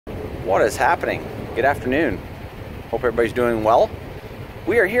What is happening? Good afternoon. Hope everybody's doing well.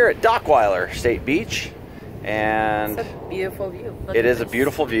 We are here at Dockweiler State Beach, and it's a beautiful view. It is a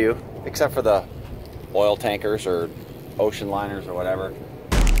beautiful view, except for the oil tankers or ocean liners or whatever.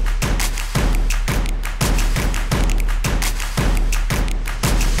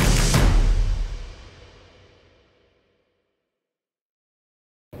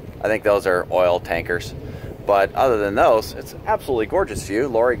 I think those are oil tankers. But other than those, it's an absolutely gorgeous view.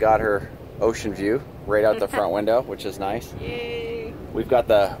 Lori got her ocean view right out the front window, which is nice. Yay! We've got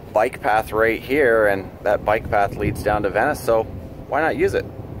the bike path right here, and that bike path leads down to Venice, so why not use it?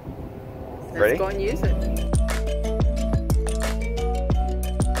 Let's go and use it.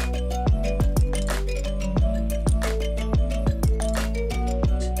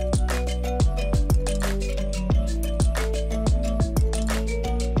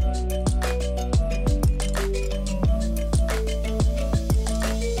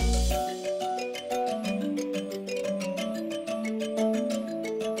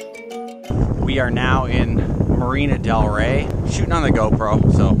 We are now in Marina del Rey, shooting on the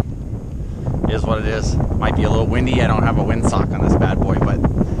GoPro, so it is what it is. Might be a little windy. I don't have a windsock on this bad boy, but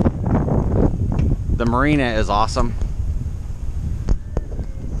the marina is awesome.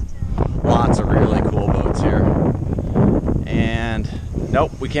 Lots of really cool boats here. And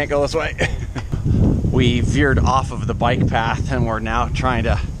nope, we can't go this way. We veered off of the bike path and we're now trying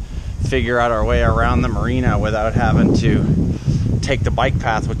to figure out our way around the marina without having to take the bike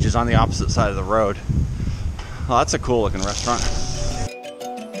path, which is on the opposite side of the road. Well, that's a cool looking restaurant.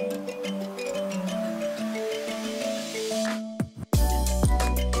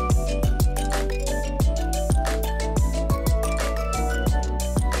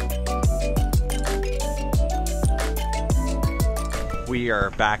 We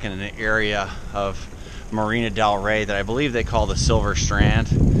are back in an area of Marina del Rey that I believe they call the Silver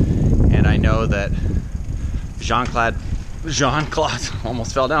Strand, and I know that Jean-Claude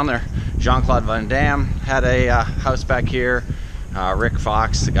almost fell down there. Jean-Claude Van Damme had a house back here. Rick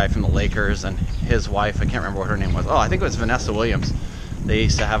Fox, the guy from the Lakers, and his wife, I can't remember what her name was. Oh, I think it was Vanessa Williams. They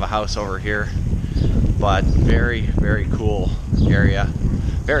used to have a house over here. But very, very cool area.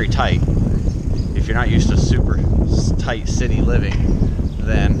 Very tight. If you're not used to super tight city living,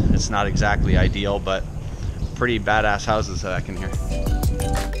 then it's not exactly ideal, but pretty badass houses back in here.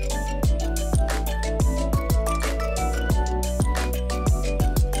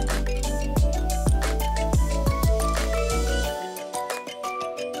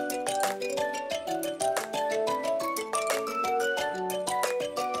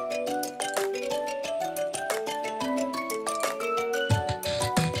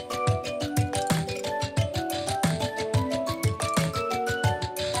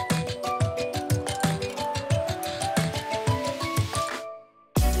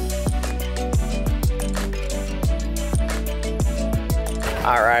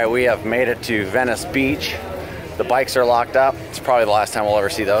 All right, we have made it to Venice Beach. The bikes are locked up. It's probably the last time we'll ever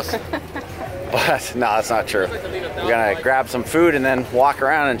see those. But no, that's not true. We're gonna grab some food and then walk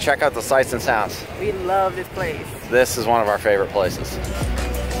around and check out the sights and sounds. We love this place. This is one of our favorite places.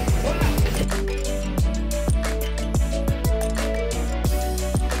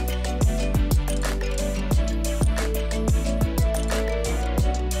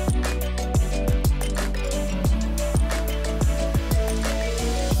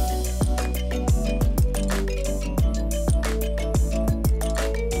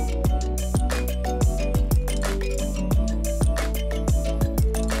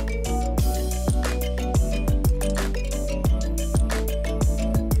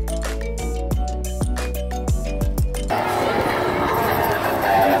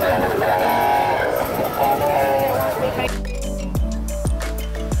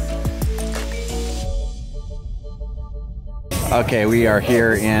 Okay, we are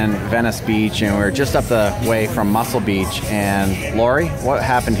here in Venice Beach, and we're just up the way from Muscle Beach. And Lori, what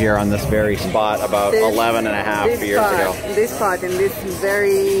happened here on this very spot about 11 and a half years ago? This spot, in this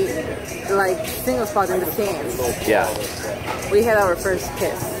very, like, single spot in the sand. Yeah. We had our first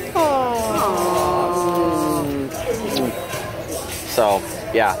kiss. Aww. So,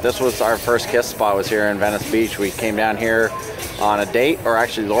 yeah, this was our first kiss spot, was here in Venice Beach. We came down here on a date, or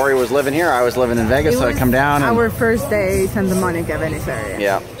actually Lori was living here, I was living in Vegas, so I come down. Our first day, Santa Monica, Venice area.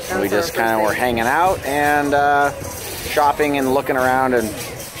 Yeah, we just kind of were hanging out and shopping and looking around, and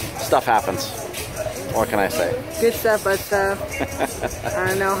stuff happens. What can I say? Good stuff, but I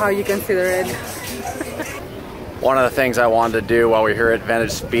don't know how you consider it. One of the things I wanted to do while we're here at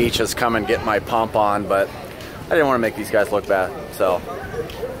Venice Beach is come and get my pump on, but I didn't want to make these guys look bad, so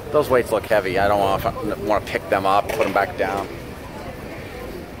those weights look heavy. I don't want to pick them up, put them back down.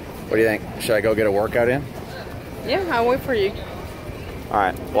 What do you think? Should I go get a workout in? Yeah, I'll wait for you. All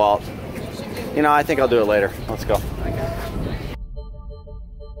right, well, you know, I think I'll do it later. Let's go.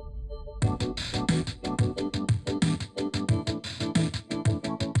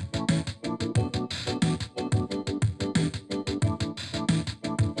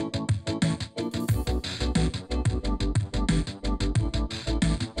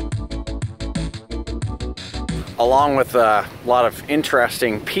 Along with a lot of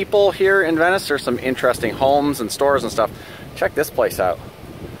interesting people here in Venice, there's some interesting homes and stores and stuff. Check this place out.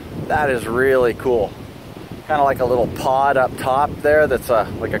 That is really cool. Kind of like a little pod up top there that's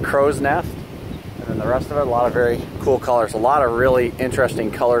like a crow's nest. And then the rest of it, a lot of very cool colors. A lot of really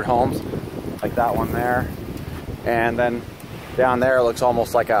interesting colored homes, like that one there. And then down there it looks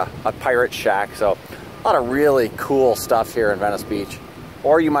almost like a pirate shack. So a lot of really cool stuff here in Venice Beach.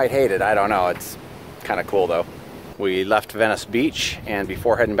 Or you might hate it, I don't know. It's kind of cool though. We left Venice Beach, and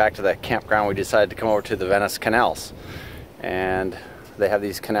before heading back to the campground, we decided to come over to the Venice Canals. And they have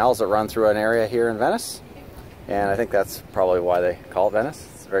these canals that run through an area here in Venice. And I think that's probably why they call it Venice.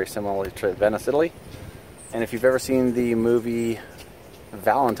 It's very similar to Venice, Italy. And if you've ever seen the movie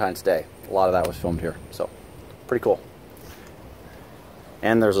Valentine's Day, a lot of that was filmed here. So, pretty cool.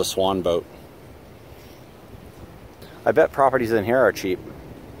 And there's a swan boat. I bet properties in here are cheap.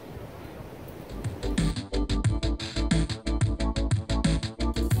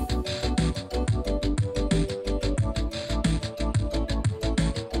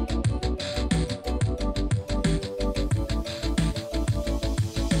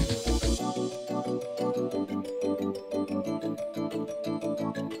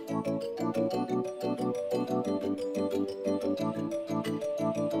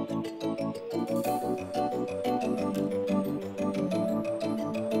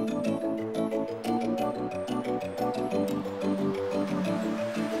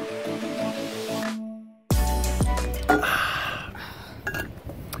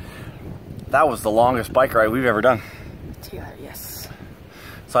 That was the longest bike ride we've ever done. Yeah, yes.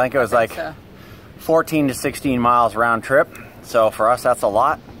 So I think it was like 14 to 16 miles round trip. So for us, that's a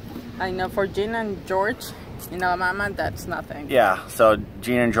lot. I know for Gina and George in Alabama, that's nothing. Yeah, so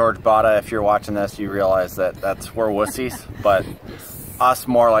Gina and George Bada, if you're watching this, you realize that we're wussies. But us,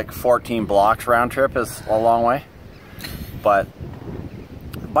 more like 14 blocks round trip is a long way. But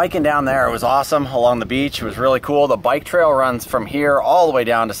biking down there, it was awesome along the beach. It was really cool. The bike trail runs from here all the way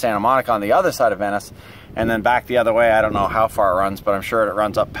down to Santa Monica on the other side of Venice, and then back the other way. I don't know how far it runs, but I'm sure it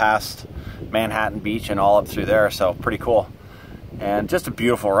runs up past Manhattan Beach and all up through there, so pretty cool. And just a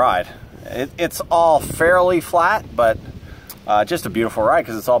beautiful ride. It's all fairly flat, but just a beautiful ride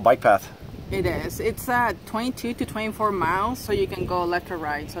because it's all bike path. It is. It's 22 to 24 miles, so you can go left or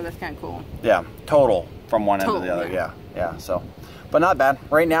right, so that's kind of cool. Yeah, total from one end to the other. Yeah, so. But not bad.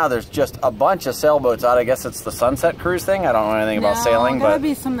 Right now, there's just a bunch of sailboats out. I guess it's the Sunset Cruise thing. I don't know anything about sailing, but gotta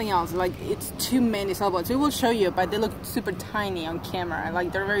be something else. Like, it's too many sailboats. We will show you, but they look super tiny on camera.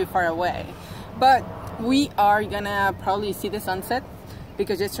 Like, they're very far away. But we are gonna probably see the sunset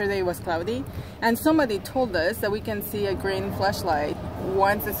because yesterday it was cloudy. And somebody told us that we can see a green flashlight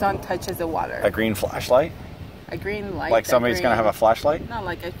once the sun touches the water. A green flashlight? A green light. Like somebody's gonna have a flashlight? Not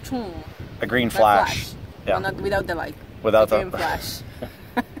like a chum. A green flash. Yeah. Well, not without the light. Without the green flash.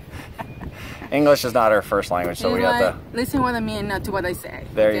 English is not our first language, so we have to listen what I mean, not to what I say.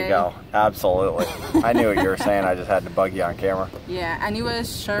 There you go. Absolutely. I knew what you were saying. I just had to bug you on camera. Yeah, and it was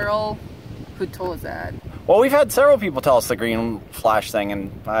Cheryl who told us that. Well, we've had several people tell us the green flash thing,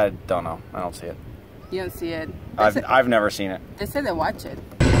 and I don't know. I don't see it. You don't see it? I've never seen it. They said they watch it.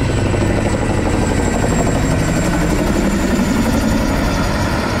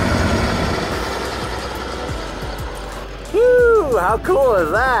 Woo! How cool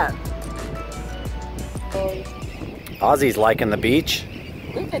is that? Ozzy's liking the beach.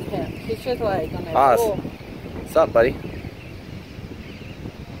 Look at him. He's just like on the Oz. pool. What's up, buddy?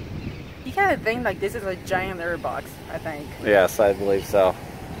 You gotta think like this is a giant litter box, I think. Yes, I believe so.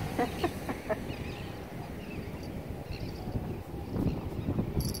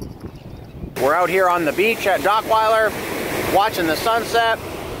 We're out here on the beach at Dockweiler, watching the sunset,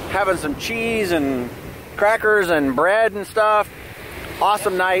 having some cheese and crackers and bread and stuff.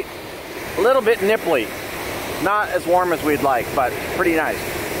 Awesome night. A little bit nipply. Not as warm as we'd like, but pretty nice.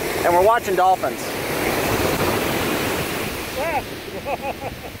 And we're watching dolphins.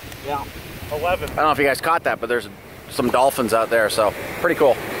 Yeah. 11. I don't know if you guys caught that, but there's some dolphins out there, so pretty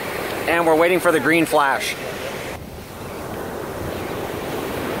cool. And we're waiting for the green flash.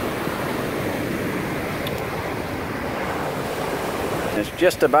 It's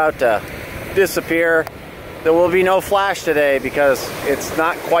just about to disappear. there will be no flash today because it's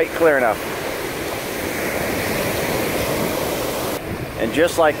not quite clear enough. And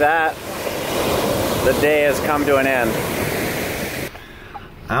just like that, the day has come to an end.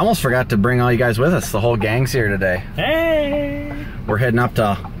 I almost forgot to bring all you guys with us. The whole gang's here today. Hey! We're heading up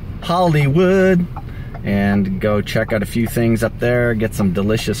to Hollywood and go check out a few things up there, get some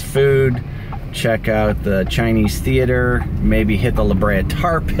delicious food, check out the Chinese theater, maybe hit the Brea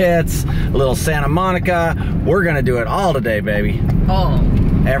Tar Pits, a little Santa Monica. We're gonna do it all today, baby. All.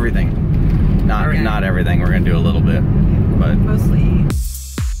 Everything. Not everything. We're gonna do a little bit, but mostly.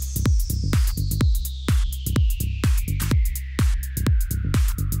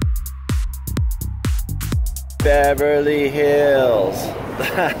 Beverly Hills,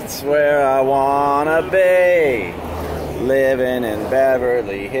 that's where I wanna be, living in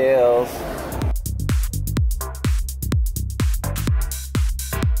Beverly Hills.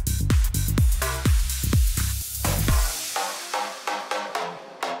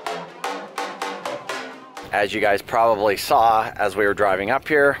 As you guys probably saw as we were driving up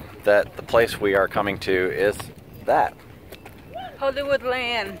here, that the place we are coming to is that.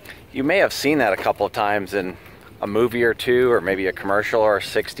 Hollywoodland. You may have seen that a couple of times in a movie or two, or maybe a commercial or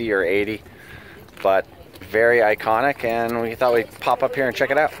 60 or 80, but very iconic, and we thought we'd pop up here and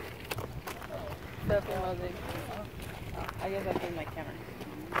check it out. I guess I put my camera.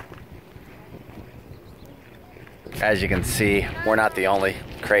 As you can see, we're not the only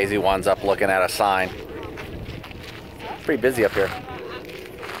crazy ones up looking at a sign. Pretty busy up here.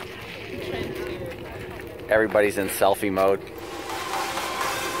 Everybody's in selfie mode.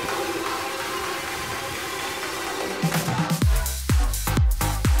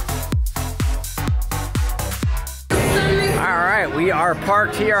 We are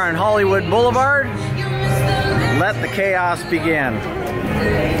parked here on Hollywood Boulevard. Let the chaos begin.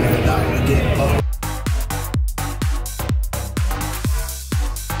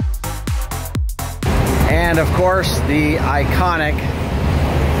 And of course, the iconic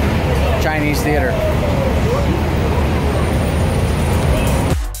Chinese theater.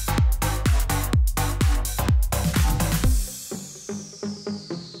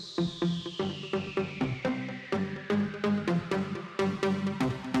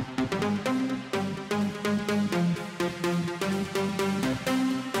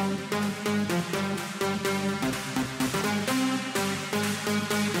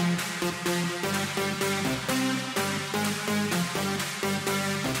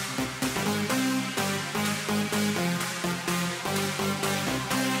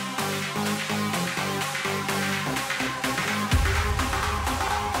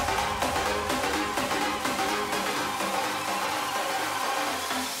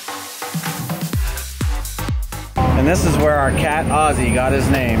 And this is where our cat Ozzy got his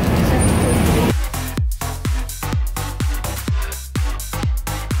name.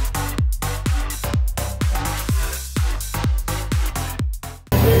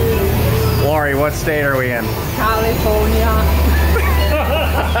 Lori, what state are we in? California.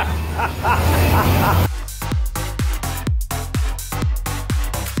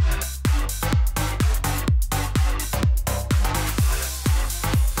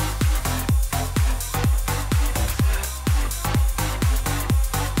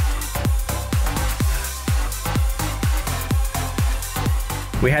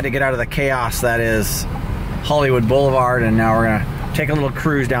 We had to get out of the chaos that is Hollywood Boulevard, and now we're gonna take a little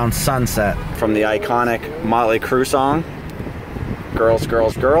cruise down Sunset. From the iconic Motley Crue song, Girls,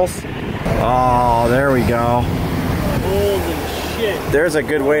 Girls, Girls. Oh, there we go. Holy shit. There's a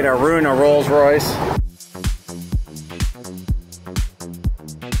good way to ruin a Rolls Royce.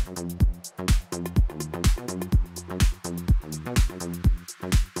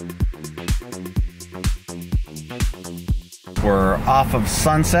 We're off of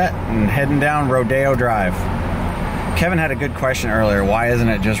Sunset and heading down Rodeo Drive. Kevin had a good question earlier. Why isn't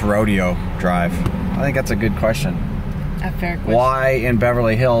it just Rodeo Drive? I think that's a good question. A fair question. Why in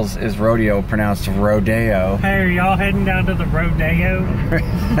Beverly Hills is rodeo pronounced rodeo? Hey, are y'all heading down to the rodeo?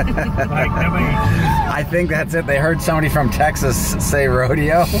 Like nobody. I think that's it. They heard somebody from Texas say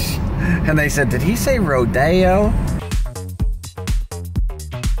rodeo, and they said, "Did he say rodeo?"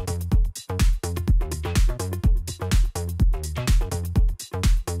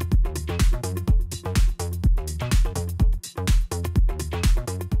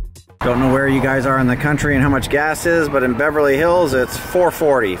 Don't know where you guys are in the country and how much gas is, but in Beverly Hills it's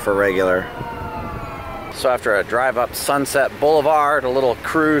 $4.40 for regular. So after a drive up Sunset Boulevard, a little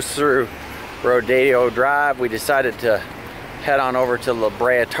cruise through Rodeo Drive, we decided to head on over to the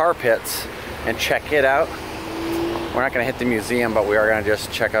Brea Tar Pits and check it out. We're not going to hit the museum, but we are going to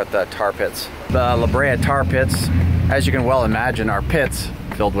just check out the tar pits. The Brea Tar Pits, as you can well imagine, are pits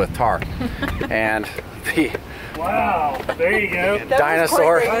filled with tar. And the wow, there you go.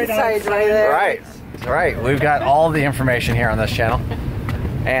 Dinosaur. Right there. Right. We've got all the information here on this channel.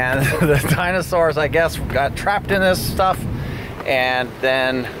 And the dinosaurs, I guess, got trapped in this stuff, and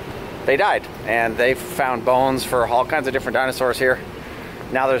then they died. And they found bones for all kinds of different dinosaurs here.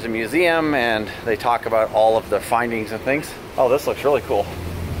 Now there's a museum, and they talk about all of the findings and things. Oh, this looks really cool.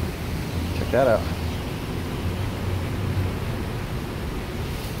 Check that out.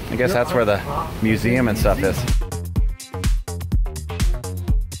 I guess that's where the museum and stuff is.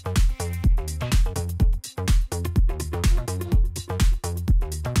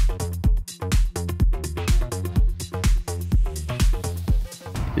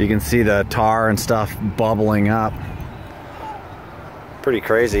 You can see the tar and stuff bubbling up. Pretty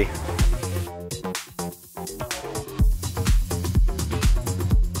crazy.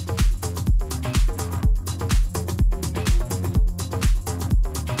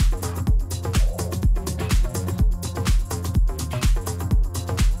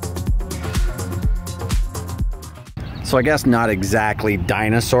 So I guess not exactly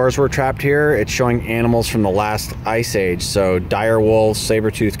dinosaurs were trapped here. It's showing animals from the last ice age. So dire wolves,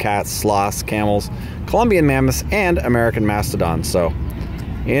 saber-toothed cats, sloths, camels, Columbian mammoths, and American mastodons. So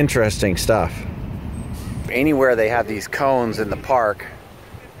interesting stuff. Anywhere they have these cones in the park,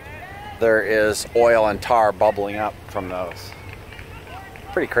 there is oil and tar bubbling up from those.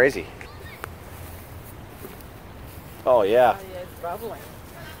 Pretty crazy. Oh yeah. Oh, yeah, it's bubbling.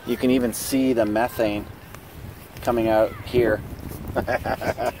 You can even see the methane coming out here.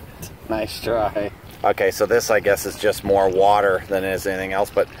 Nice try. Okay, so this I guess is just more water than it is anything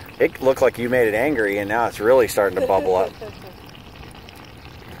else, but it looked like you made it angry and now it's really starting to bubble up.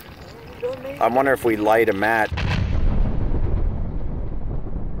 I wonder if we light a match.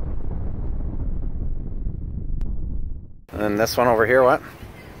 And then this one over here, what?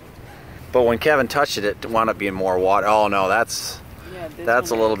 But when Kevin touched it, it wound up being more water. Oh no, that's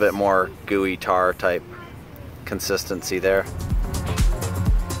a little bit more gooey tar type consistency there.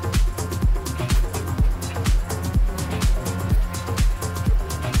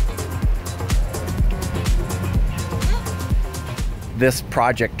 This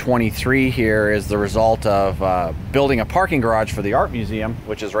project 23 here is the result of building a parking garage for the art museum,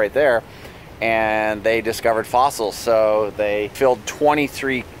 which is right there, and they discovered fossils. So they filled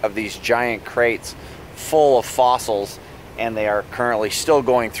 23 of these giant crates full of fossils, and they are currently still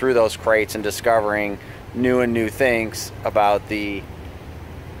going through those crates and discovering new things about the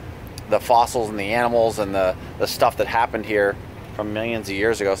fossils and the animals and the stuff that happened here from millions of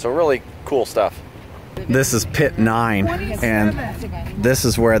years ago. So really cool stuff. This is pit 9, and this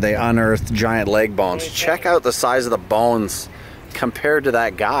is where they unearthed giant leg bones. Check out the size of the bones compared to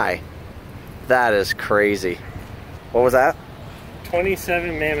that guy. That is crazy. What was that?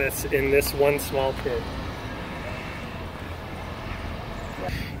 27 mammoths in this one small pit.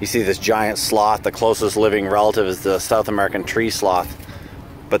 You see this giant sloth. The closest living relative is the South American tree sloth.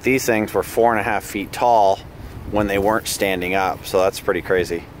 But these things were 4.5 feet tall when they weren't standing up. So that's pretty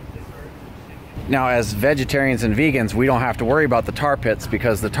crazy. Now, as vegetarians and vegans, we don't have to worry about the tar pits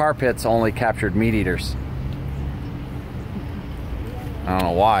because the tar pits only captured meat eaters. I don't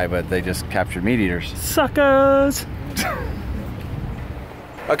know why, but they just captured meat eaters. Suckers!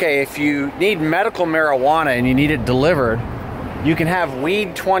 Okay, if you need medical marijuana and you need it delivered, you can have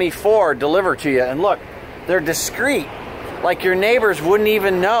Weed 24 delivered to you. And look, they're discreet. Like your neighbors wouldn't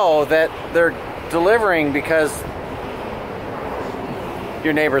even know that they're delivering because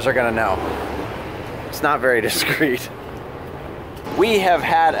your neighbors are gonna know. It's not very discreet. We have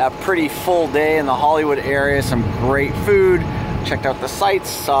had a pretty full day in the Hollywood area, some great food, checked out the sights,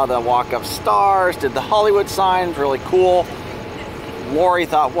 saw the Walk of Stars, did the Hollywood signs, really cool. Lori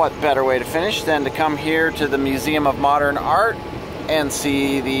thought what better way to finish than to come here to the Museum of Modern Art and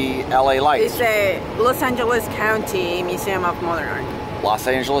see the LA lights. It's a Los Angeles County Museum of Modern Art. Los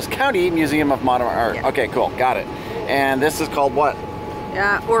Angeles County Museum of Modern Art. Yeah. Okay, cool, got it. And this is called what?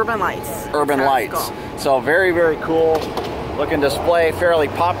 Urban Lights. Urban Lights. So very, very cool looking display, fairly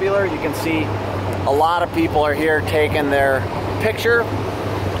popular. You can see a lot of people are here taking their picture,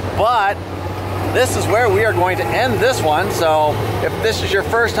 but this is where we are going to end this one. So if this is your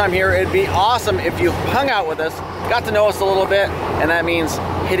first time here, it'd be awesome if you hung out with us, got to know us a little bit, and that means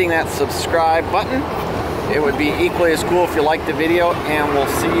hitting that subscribe button. It would be equally as cool if you liked the video, and we'll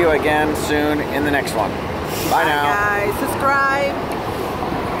see you again soon in the next one. Bye now. Guys, subscribe.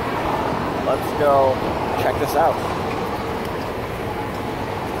 Let's go check this out.